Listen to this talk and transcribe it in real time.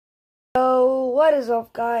So what is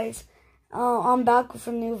up, guys? I'm back with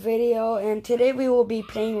a new video, and today we will be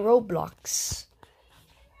playing Roblox.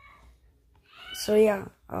 So yeah,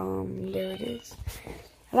 there it is.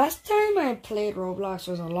 Last time I played Roblox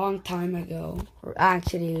was a long time ago, or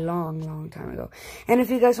actually long time ago. And if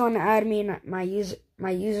you guys want to add me, my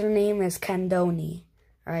username is Candoni.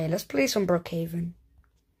 All right, let's play some Brookhaven.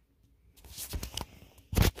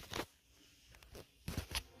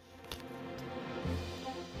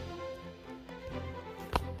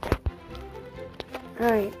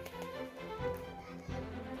 Alright.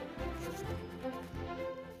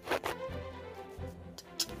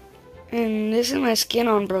 And this is my skin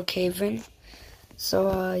on Brookhaven.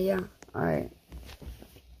 So, yeah. Alright.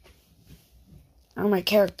 Or my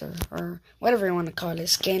character. Or whatever you want to call it.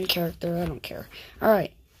 Skin, character, I don't care.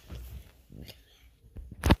 Alright.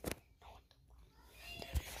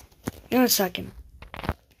 Give me a second.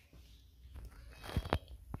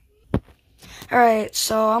 Alright,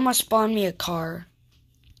 so I'm gonna spawn me a car.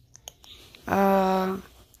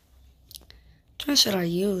 Which one should I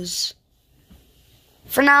use?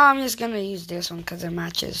 For now, I'm just gonna use this one because it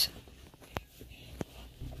matches.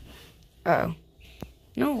 Uh-oh.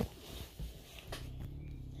 No.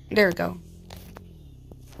 There we go.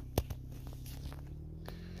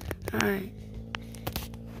 Alright.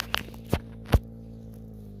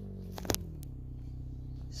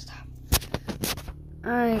 Stop.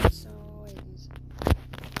 Alright, so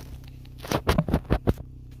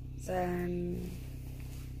then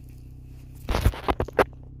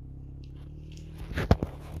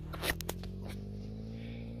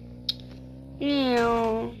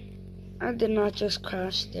I did not just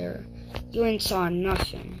crash there. You ain't saw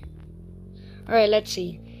nothing. Alright, let's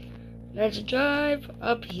see. Let's drive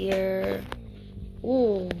up here.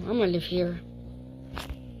 Ooh, I'm gonna live here.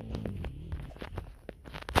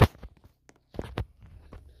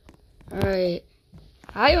 Alright.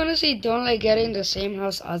 I honestly don't like getting the same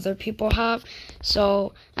house other people have,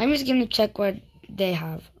 so I'm just gonna check what they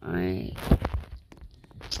have. Alright,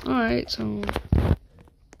 so I'm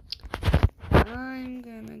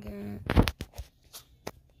gonna get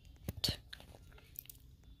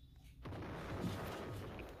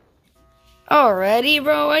already,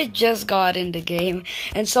 bro. I just got in the game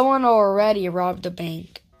and someone already robbed the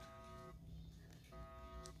bank.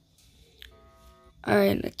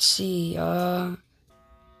 Alright, let's see.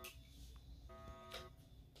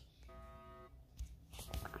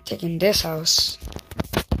 Taking this house.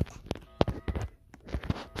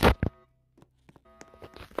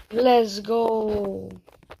 Let's go.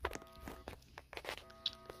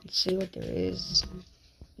 Let's see what there is.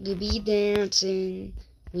 We be dancing.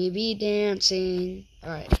 We be dancing.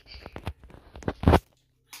 Alright.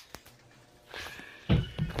 I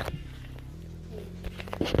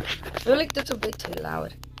feel like that's a bit too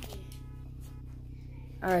loud.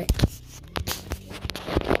 Alright.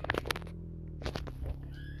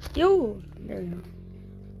 Yo, there you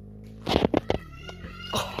go.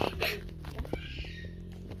 Oh.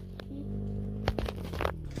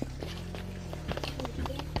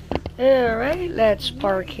 Alright, let's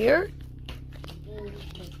park here.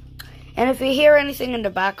 And if you hear anything in the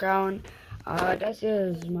background, this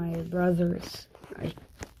is my brother's.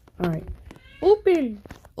 Alright.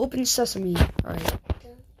 Open sesame. Alright.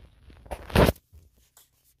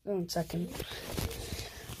 1 second.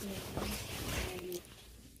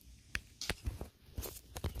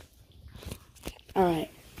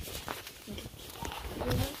 Alright.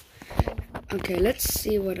 Okay, let's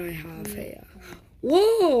see what I have here.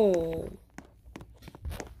 Whoa!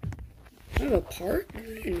 I have a park? I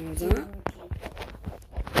didn't know that.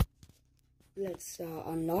 Let's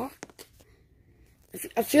unlock.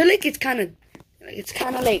 I feel like it's kind of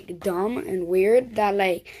like dumb and weird that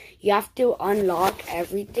like you have to unlock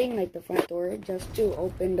everything, like the front door, just to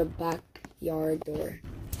open the backyard door.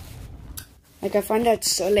 Like, I find that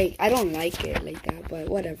so, like, I don't like it like that, but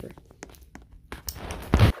whatever.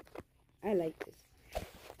 I like this.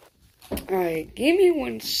 Alright, give me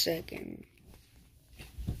 1 second.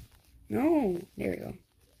 No, there we go.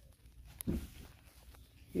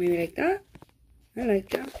 Maybe like that? I like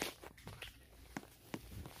that.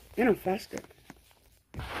 And I'm faster.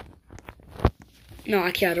 No,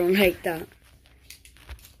 actually, I don't like that.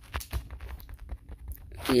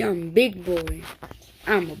 See, I'm a big boy.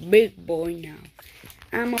 I'm a big boy now.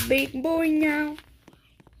 I'm a big boy now.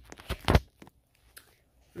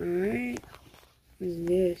 Alright. What's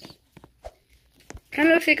this? Kind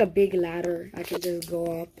of looks like a big ladder I can just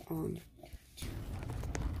go up on.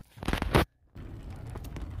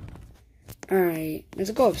 Alright, let's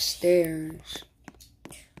go upstairs.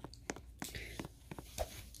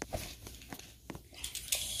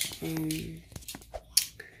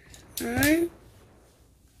 Alright.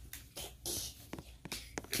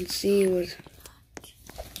 Let's see what...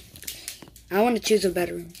 I want to choose a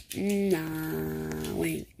bedroom. Nah,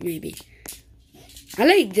 wait, maybe. I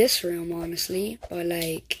like this room, honestly, but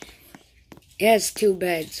like, it has 2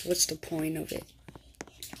 beds. What's the point of it?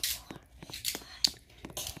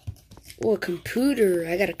 Oh, a computer.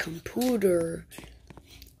 I got a computer.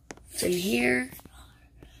 It's in here.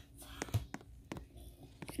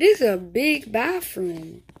 It is a big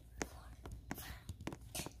bathroom.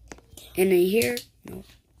 And in here? Nope.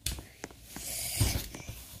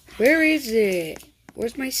 Where is it?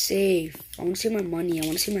 Where's my safe? I want to see my money. I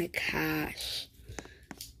want to see my cash.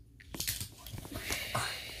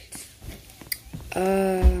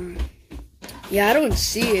 Yeah, I don't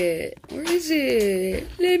see it. Where is it?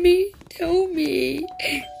 Tell me.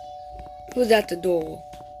 Who's at the door?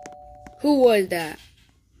 Who was that?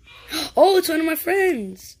 Oh, it's one of my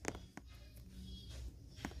friends.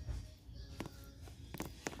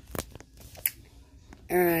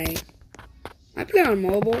 Alright. I play on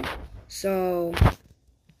mobile, so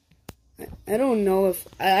I don't know if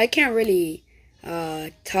I can't really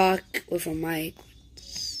talk with a mic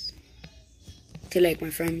to like my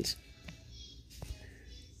friends.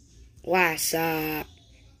 What's up?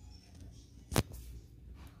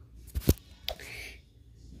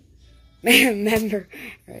 Remember,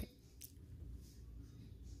 right?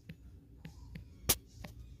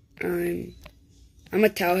 I'm gonna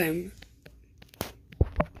tell him.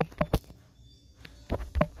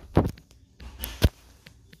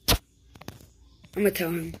 I'm gonna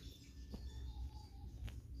tell him.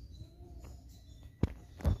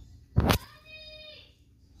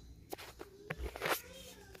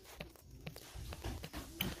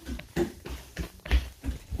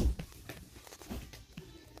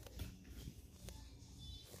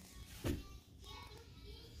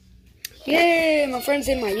 Yay, my friend's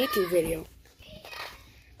in my YouTube video.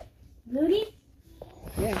 Really?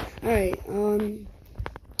 Yeah, alright,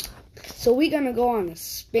 so we're gonna go on a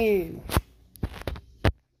spin.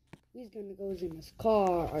 We's gonna go in his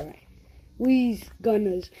car, alright.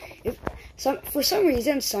 For some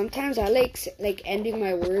reason, sometimes I like ending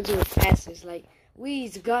my words with S's, like,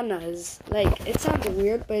 we's gonna, like, it sounds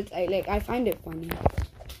weird, but I find it funny.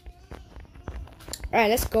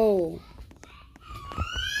 Alright, let's go.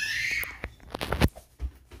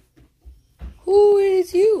 Who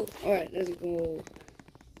is you? Alright, let's go.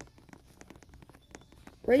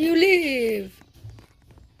 Where you live?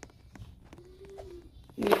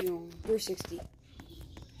 No, we're 60.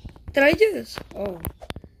 Did I just? Oh.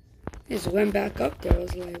 Just went back up there. I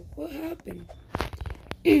was like, what happened?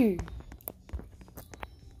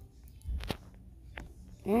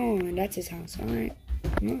 Oh, and that's his house. Alright.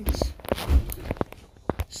 Nice.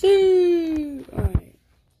 See. Alright.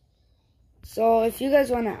 So, if you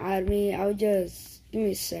guys want to add me, I'll just... Give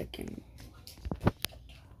me a second.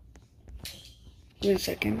 Give me a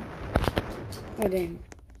second. Oh, dang.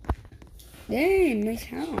 Dang, nice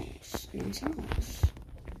house. Nice house.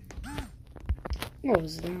 What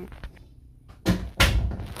was that?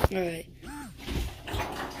 Alright.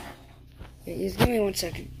 Okay, just give me 1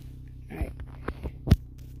 second. Alright.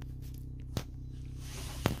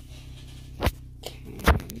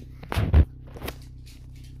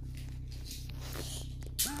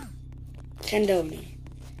 Tendoni.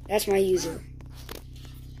 That's my user.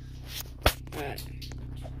 Alright.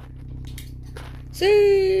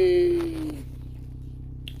 See,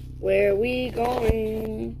 where we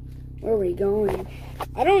going? Where we going?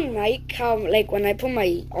 I don't like how, like, when I put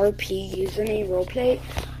my RP username, roleplay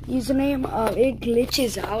username, it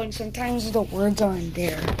glitches out and sometimes the words aren't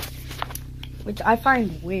there, which I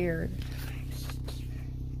find weird.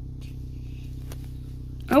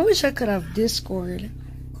 I wish I could have Discord.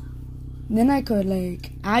 Then I could,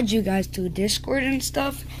 like, add you guys to Discord and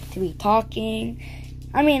stuff to be talking.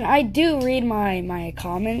 I mean, I do read my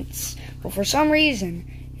comments, but for some reason,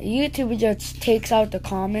 YouTube just takes out the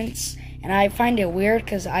comments, and I find it weird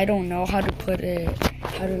because I don't know how to put it,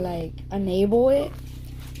 how to, like, enable it.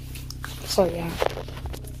 So, yeah.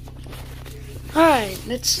 Alright,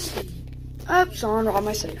 let's see. Someone robbed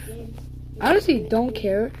my safe. I honestly don't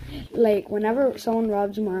care. Like, whenever someone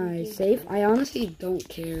robs my safe, I honestly don't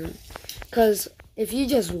care. Because if you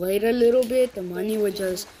just wait a little bit, the money would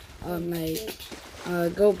just,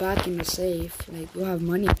 go back in the safe. Like, you'll have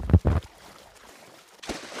money.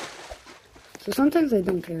 So sometimes I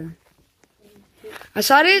don't care. I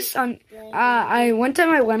saw this on, one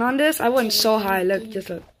time I went on this, I went so high. Look, just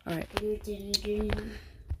look. Alright.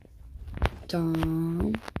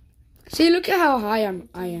 See, look at how high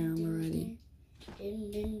I am already.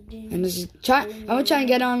 And just try. I'm gonna try and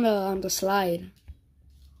get on the slide.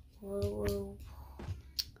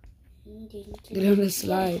 Get on the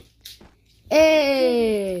slide.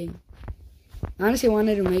 Hey! I honestly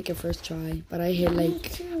wanted to make it first try, but I hit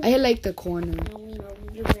like the corner.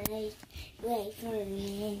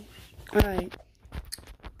 Alright.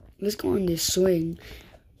 Let's go on this swing.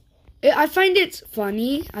 I find it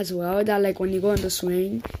funny as well that like when you go on the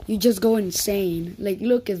swing, you just go insane. Like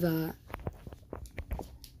look at that.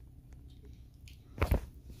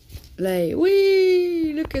 Like,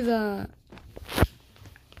 wee! Look at that.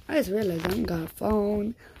 I just realized I haven't got a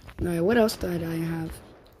phone. Alright, what else did I have?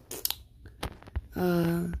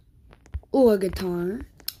 A guitar.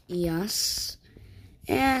 Yes.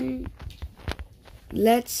 And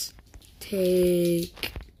let's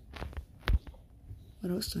take...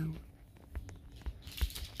 What else do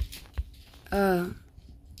I want?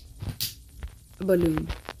 A balloon.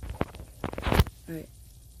 Alright.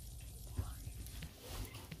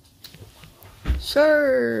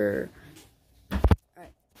 Sure.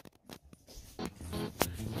 Alright.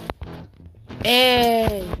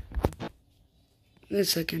 Hey. Wait a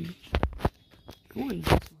second. I want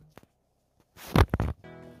this one.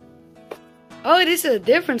 Oh, this is a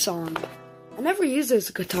different song. I never used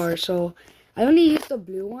this guitar, so I only used the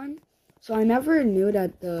blue one. So I never knew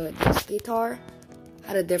that this guitar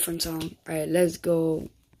had a different song. Alright, let's go.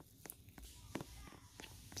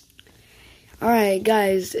 Alright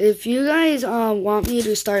guys, if you guys want me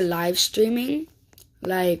to start live streaming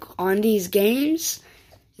like on these games,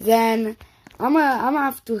 then I'm gonna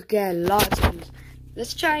have to get lots of views.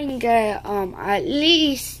 Let's try and get at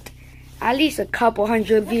least a couple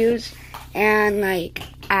hundred views and like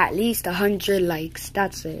at least 100 likes.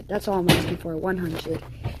 That's it. That's all I'm asking for, 100.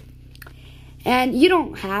 And you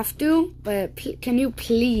don't have to, but can you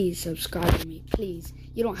please subscribe to me? Please.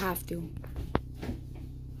 You don't have to.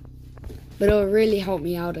 But it'll really help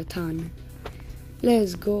me out a ton.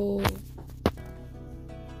 Let's go.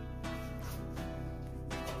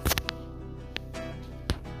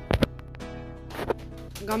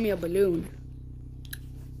 Got me a balloon.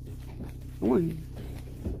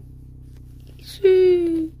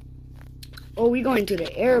 See. Oh, we going to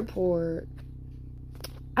the airport.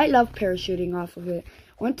 I love parachuting off of it.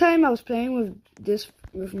 One time I was playing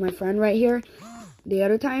with my friend right here. The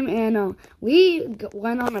other time, and we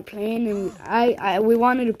went on a plane, and we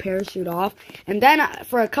wanted to parachute off, and then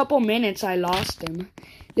for a couple minutes I lost him.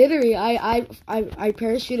 Literally, I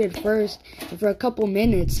parachuted first, and for a couple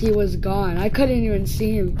minutes he was gone. I couldn't even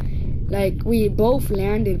see him. Like we both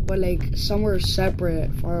landed, but like somewhere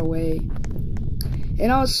separate, far away.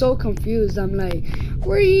 And I was so confused. I'm like,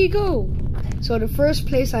 where'd he go? So the first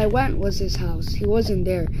place I went was his house. He wasn't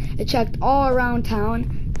there. I checked all around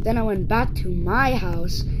town. Then I went back to my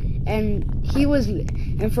house, and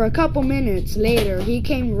for a couple minutes later, he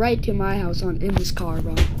came right to my house in his car,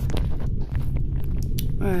 bro.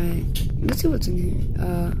 Alright, let's see what's in here.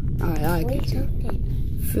 Alright, I get it.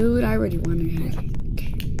 Food, I already wanted it.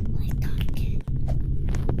 Okay.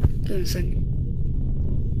 Give me a second.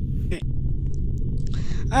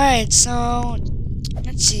 Alright, so,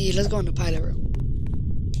 let's see, let's go in the pilot room.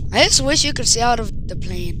 I just wish you could see out of the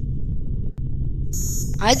plane.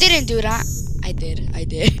 I didn't do that. I did. I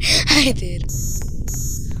did.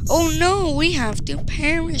 Oh no, we have to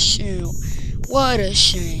parachute. What a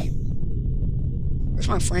shame. Where's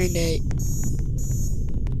my friend at?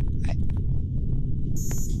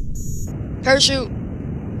 Parachute.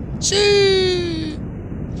 See.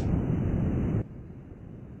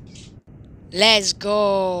 Let's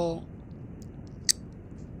go.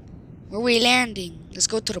 Where are we landing? Let's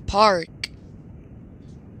go to the park.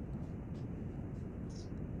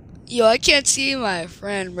 Yo, I can't see my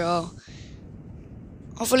friend, bro.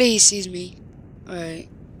 Hopefully he sees me. Alright.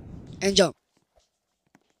 And jump.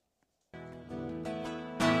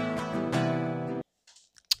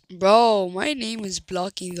 Bro, my name is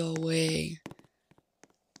blocking the way.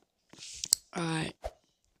 Alright.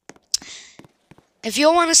 If you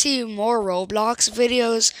want to see more Roblox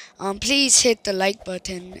videos, please hit the like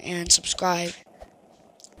button and subscribe.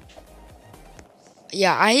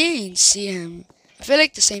 Yeah, I didn't see him. I feel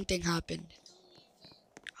like the same thing happened.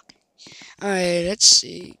 Alright, let's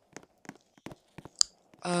see.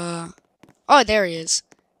 Oh, there he is.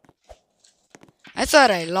 I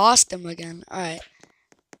thought I lost him again. Alright.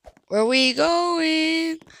 Where we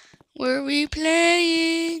going? Where we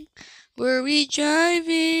playing? Where we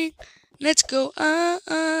driving? Let's go up.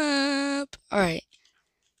 Alright.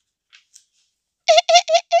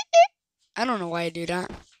 I don't know why I do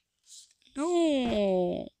that.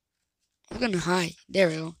 No. I'm gonna hide. There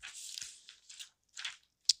we go.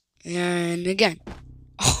 And again.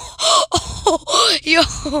 Oh,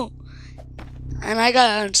 yo! And I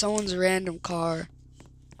got on someone's random car.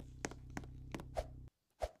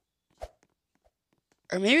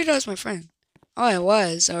 Or maybe that was my friend. Oh, it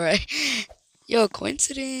was. Alright. Yo,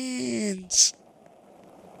 coincidence.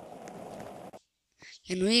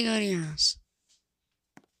 Can we go to your house?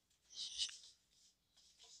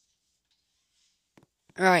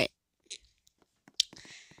 Alright.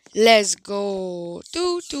 Let's go.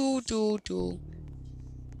 Do, do, do, do.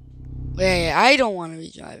 Wait, I don't want to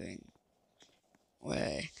be driving.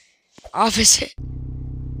 Wait. Opposite.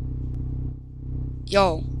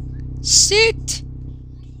 Yo. Sit.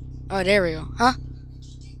 Oh, there we go. Huh?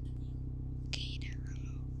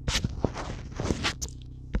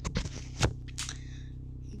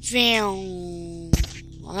 Damn.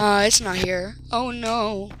 It's not here. Oh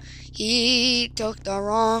no. He took the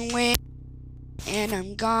wrong way. And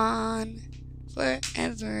I'm gone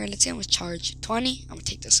forever. Let's see how much charge. 20? I'm gonna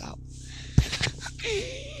take this out.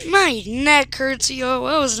 My neck hurts, yo.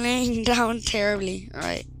 I was laying down terribly.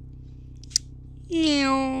 Alright.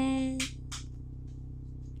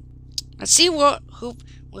 Let's see what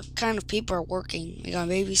kind of people are working. We got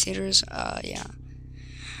babysitters. Yeah.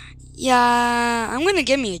 Yeah, I'm gonna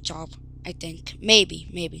get me a job, I think.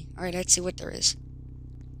 Maybe. Alright, let's see what there is.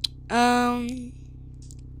 Um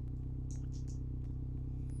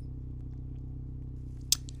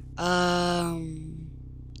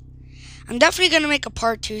I'm definitely gonna make a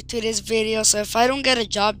part 2 to this video, so if I don't get a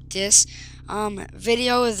job this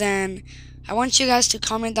video, then I want you guys to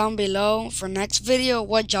comment down below for next video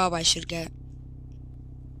what job I should get.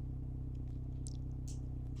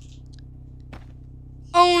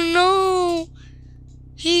 Oh no!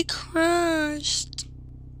 He crashed.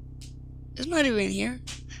 It's not even here.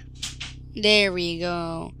 There we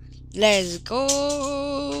go. Let's go.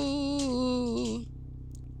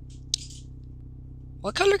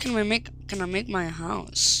 What color can I make my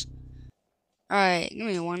house? Alright, give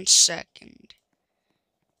me 1 second.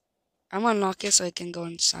 I'm gonna unlock it so I can go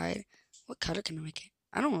inside. What color can I make it?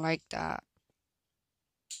 I don't like that.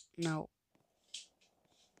 No.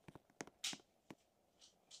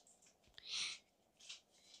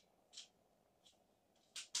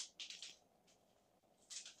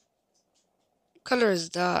 What color is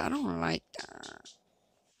that? I don't like that.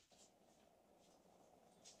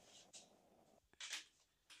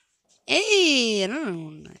 Hey, I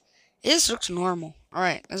don't know. It just looks normal.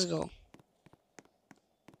 Alright, let's go.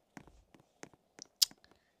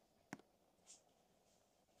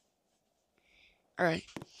 Alright.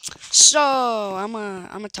 So, I'm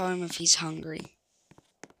gonna tell him if he's hungry.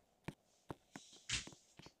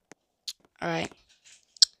 Alright.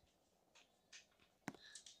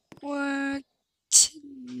 What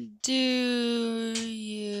do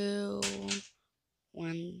you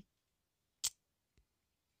want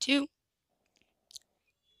to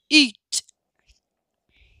eat?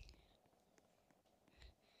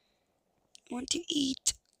 Want to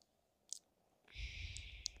eat?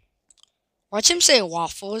 Watch him say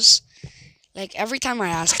waffles. Like every time I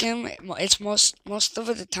ask him, it's most of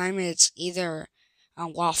the time it's either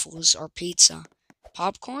waffles or pizza.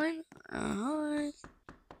 Popcorn? Alright.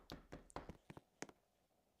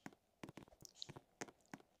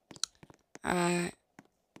 Okay.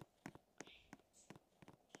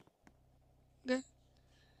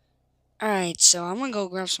 Alright, so I'm gonna go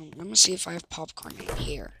grab some. I'm gonna see if I have popcorn in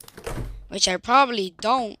here. Which I probably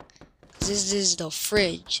don't, because this is the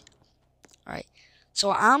fridge. Alright,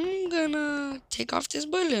 so I'm gonna take off this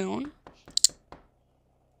balloon.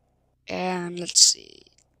 And let's see.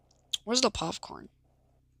 Where's the popcorn?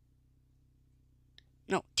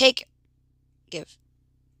 No, take it. Give.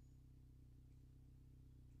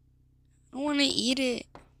 I don't want to eat it.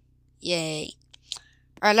 Yay.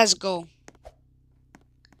 Alright, let's go.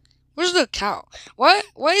 Where's the cow? Why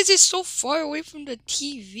is it so far away from the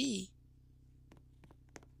TV?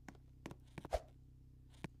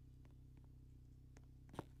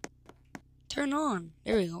 Turn on.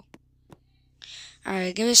 There we go.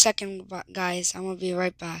 Alright, give me a second, guys. I'm gonna be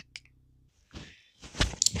right back.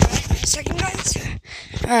 Alright, give me a second, guys.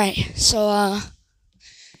 Alright, so,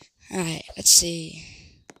 alright, let's see.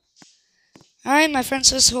 Alright, my friend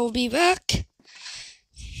says he'll be back.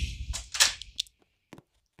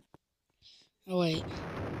 Oh, wait.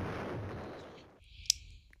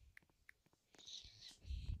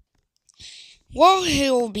 Well,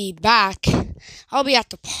 he'll be back. I'll be at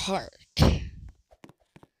the park.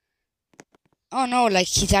 Oh no, like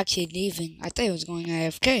he's actually leaving. I thought he was going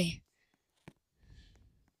AFK.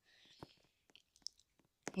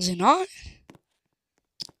 Was it not?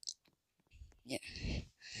 Yeah.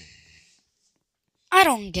 I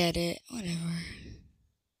don't get it. Whatever.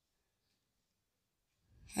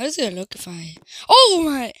 How does it look if I... Oh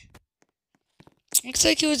my... Looks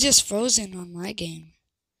like it was just frozen on my game.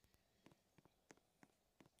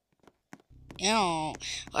 Ew.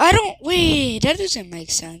 I don't... Wait, that doesn't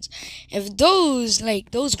make sense. If those,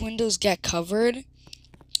 like, those windows get covered,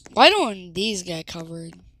 why don't these get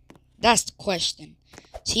covered? That's the question.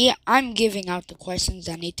 See, I'm giving out the questions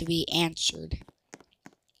that need to be answered.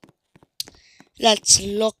 Let's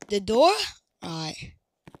lock the door. Alright.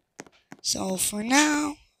 So, for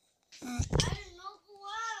now...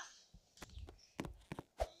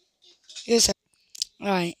 Yes.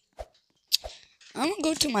 Alright. I'm gonna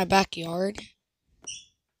go to my backyard.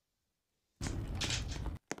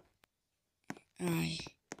 Alright.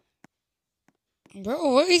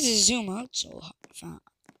 Bro, why is it zoom out so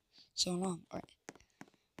long? Alright.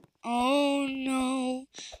 Oh no.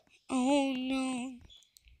 Oh no.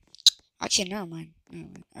 Actually, never mind.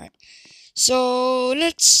 Alright. So,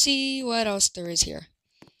 let's see what else there is here.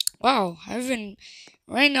 Wow,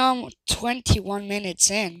 right now I'm 21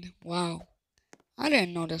 minutes in. Wow. I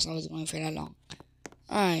didn't notice I was going for that long.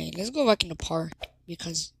 Alright, let's go back in the park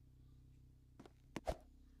because...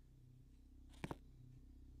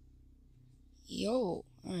 Yo,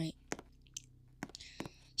 alright.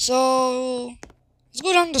 So, let's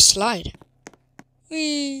go down the slide.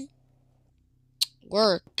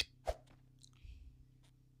 Work.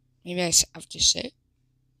 Maybe I have to sit.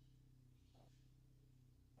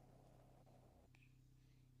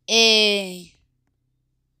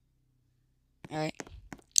 Alright.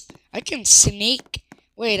 I can sneak.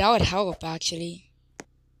 Wait, that would help actually.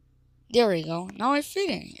 There we go. Now I fit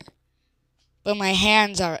in here. But my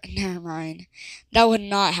hands are... Never mind. That would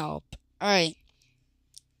not help. Alright.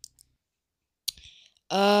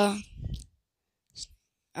 Alright,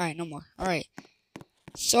 no more. Alright.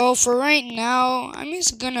 So, for right now, I'm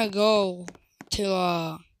just gonna go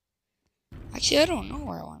to, Actually, I don't know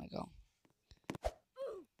where I want to go.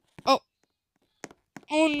 Oh.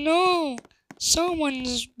 Oh, no.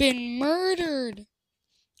 Someone's been murdered.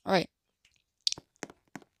 Alright.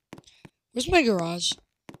 Where's my garage?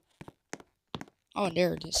 Oh,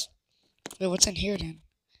 there it is. Wait, what's in here then?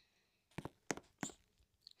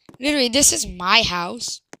 Literally, this is my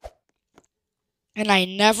house. And I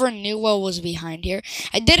never knew what was behind here.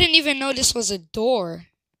 I didn't even know this was a door.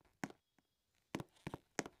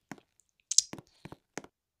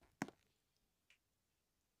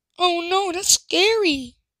 Oh no, that's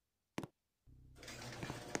scary.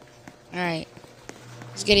 Alright.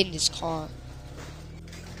 Let's get in this car.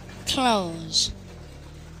 Close.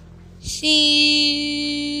 See.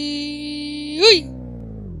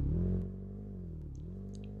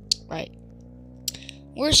 Right.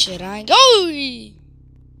 Where should I go?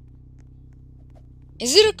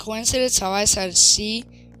 Is it a coincidence how I said C,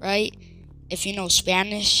 right? If you know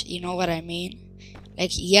Spanish, you know what I mean.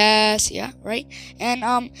 Like, yes, yeah, right?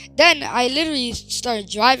 And, then I literally started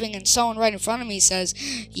driving and someone right in front of me says,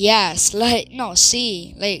 yes, like, no,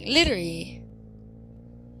 C, like, literally.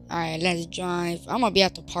 Alright, let's drive. I'm gonna be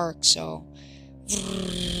at the park, so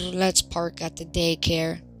let's park at the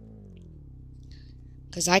daycare.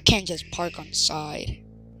 Because I can't just park on the side.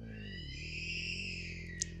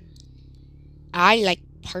 I like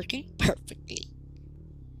parking perfectly.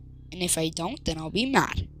 And if I don't, then I'll be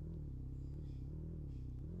mad.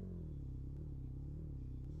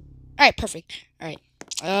 Alright, perfect. Alright.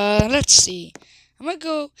 Let's see. I'm gonna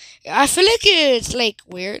go... I feel like it's, like,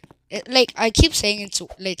 weird. Like, I keep saying it's,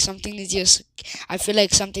 like, something is just... I feel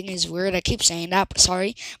like something is weird. I keep saying that, but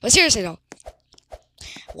sorry. But seriously, though.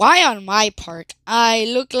 Why on my park? I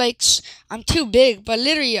look like... I'm too big, but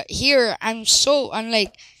literally here, I'm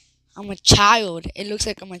like... I'm a child. It looks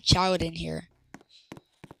like I'm a child in here.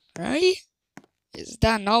 Right? Is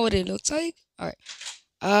that not what it looks like? Alright.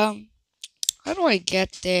 How do I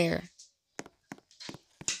get there?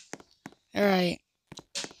 Alright.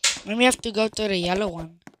 Maybe we have to go to the yellow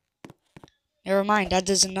one. Never mind, that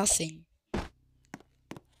does nothing.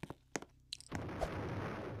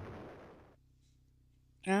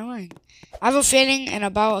 Never mind. I have a feeling in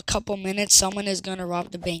about a couple minutes someone is gonna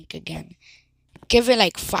rob the bank again. Give it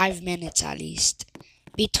like 5 minutes at least.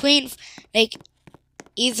 Between, like,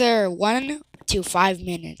 either 1 to 5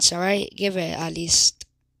 minutes, alright? Give it at least.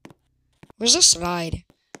 Where's the slide?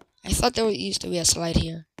 I thought there used to be a slide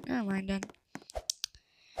here. Never mind then.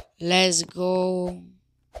 Let's go.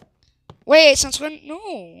 Wait, since when?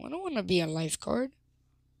 No, I don't want to be a lifeguard.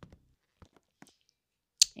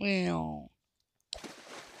 Well,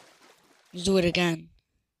 let's do it again.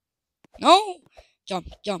 No! Jump,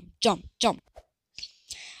 jump, jump, jump.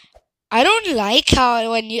 I don't like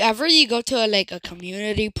how whenever you go to like a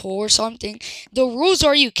community pool or something, the rules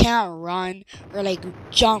are you can't run or like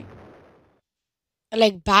jump or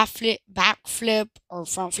like backflip or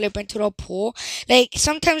front flip into the pool. Like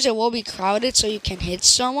sometimes it will be crowded so you can hit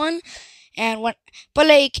someone and when but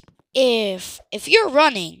like if you're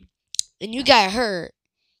running and you get hurt.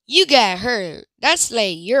 That's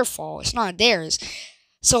like your fault. It's not theirs.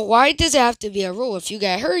 So why does it have to be a rule? If you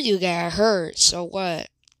get hurt, you get hurt. So what?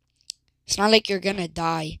 It's not like you're gonna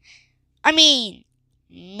die. I mean,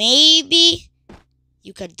 maybe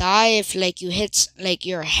you could die if like you hit like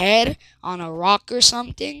your head on a rock or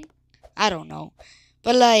something. I don't know.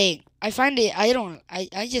 But like I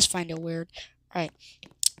just find it weird. Right.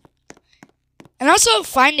 And I also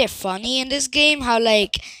find it funny in this game how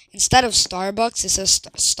like instead of Starbucks it says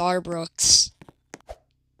Starbucks.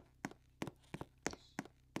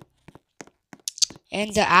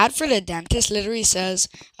 And the ad for the dentist literally says,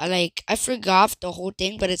 like, I forgot the whole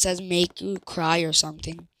thing, but it says make you cry or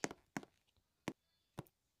something.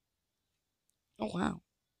 Oh, wow.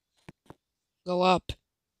 Go up.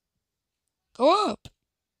 Go up.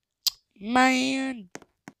 Man.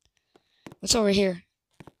 What's over here?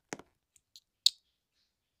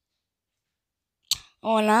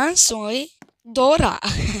 Hola, soy Dora.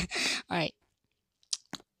 Alright.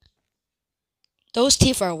 Those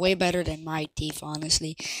teeth are way better than my teeth,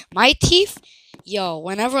 honestly. My teeth, yo,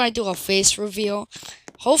 whenever I do a face reveal,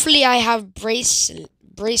 hopefully I have braces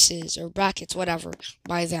or brackets, whatever,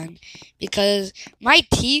 by then. Because my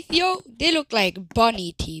teeth, yo, they look like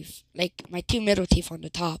bunny teeth. Like my two middle teeth on the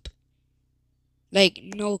top. Like,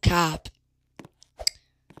 no cap.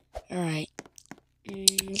 Alright.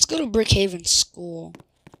 Let's go to Brookhaven School.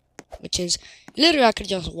 Which is, literally I could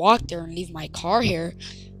just walk there and leave my car here.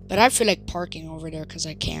 But I feel like parking over there because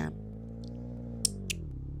I can.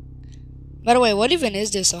 By the way, what even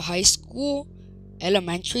is this? A high school?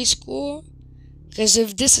 Elementary school? Because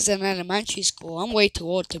if this is an elementary school, I'm way too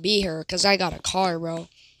old to be here because I got a car, bro.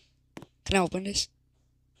 Can I open this?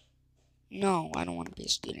 No, I don't want to be a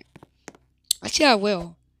student. Actually, I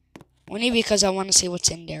will. Only because I want to see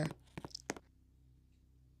what's in there.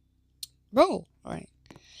 Bro, alright.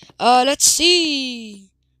 Let's see.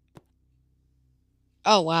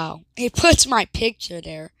 Oh, wow. He puts my picture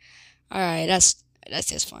there. Alright, that's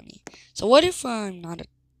just funny. So what if I'm not a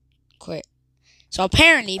quit? So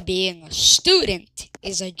apparently being a student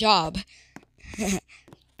is a job.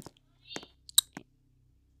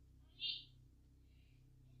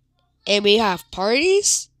 And we have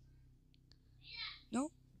parties? No?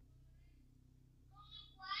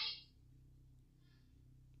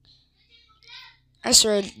 I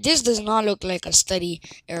swear, this does not look like a study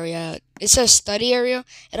area. It says study area.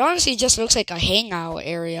 It honestly just looks like a hangout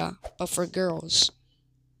area, but for girls.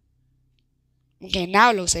 Okay,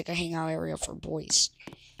 now it looks like a hangout area for boys.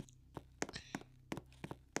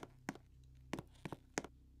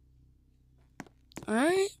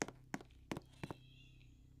 Alright.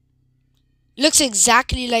 Looks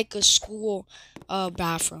exactly like a school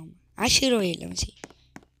bathroom. Actually, wait, let me see.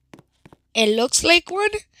 It looks like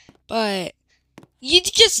one, but you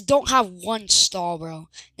just don't have one stall, bro.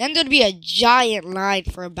 Then there'd be a giant line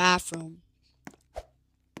for a bathroom.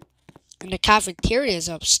 And the cafeteria is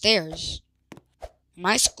upstairs. In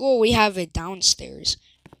my school, we have it downstairs.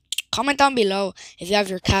 Comment down below if you have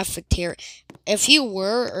your cafeteria. If you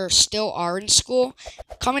were or still are in school,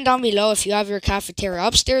 comment down below if you have your cafeteria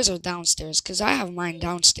upstairs or downstairs. Because I have mine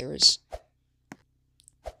downstairs.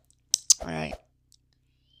 Alright.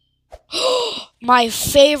 My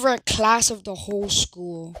favorite class of the whole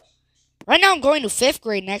school. Right now I'm going to 5th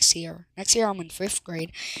grade next year. Next year I'm in 5th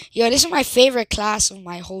grade. Yo, this is my favorite class of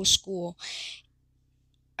my whole school.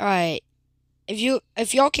 Alright.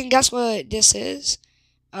 If y'all can guess what this is,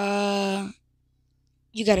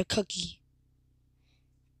 you got a cookie.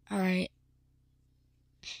 Alright.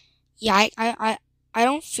 Yeah, I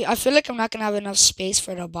feel like I'm not gonna have enough space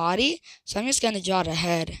for the body, so I'm just gonna draw the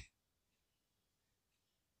head.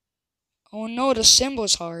 Oh no, the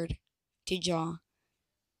symbol's hard to draw.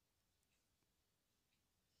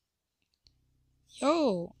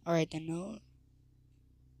 Yo, alright then no.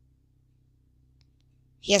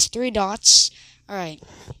 He has 3 dots. Alright.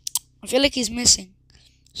 I feel like he's missing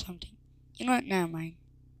something. You know what? Never mind.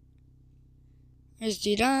 Let's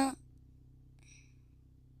do that.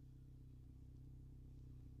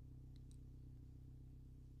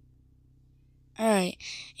 Alright.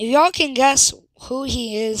 If y'all can guess who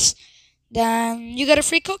he is, then you get a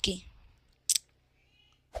free cookie.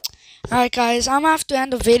 Alright guys, I'm gonna have to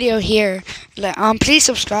end the video here. Please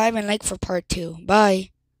subscribe and like for part 2.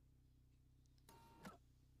 Bye.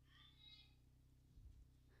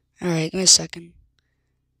 Alright, give me a second.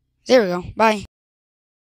 There we go. Bye.